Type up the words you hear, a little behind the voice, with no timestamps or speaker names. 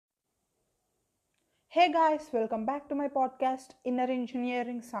Hey guys, welcome back to my podcast Inner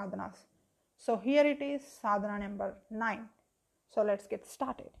Engineering Sadhanas. So here it is, sadhana number 9. So let's get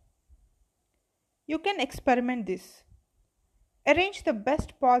started. You can experiment this. Arrange the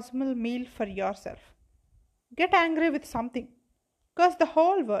best possible meal for yourself. Get angry with something. Curse the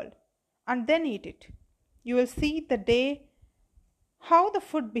whole world and then eat it. You will see the day how the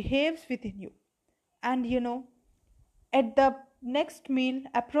food behaves within you. And at the next meal,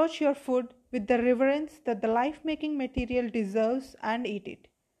 approach your food with the reverence that the life making material deserves and eat it.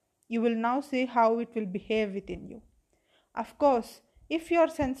 You will now see how it will behave within you. Of course, if you are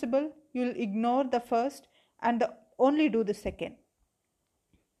sensible, you will ignore the first and only do the second.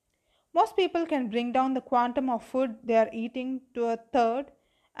 Most people can bring down the quantum of food they are eating to a third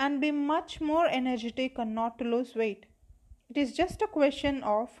and be much more energetic and not to lose weight. It is just a question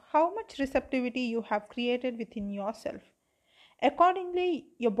of how much receptivity you have created within yourself. Accordingly,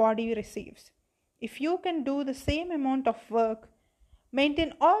 your body receives. If you can do the same amount of work,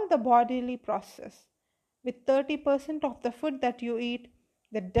 maintain all the bodily process with 30% of the food that you eat,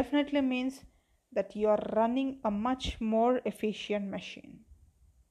 that definitely means that you are running a much more efficient machine.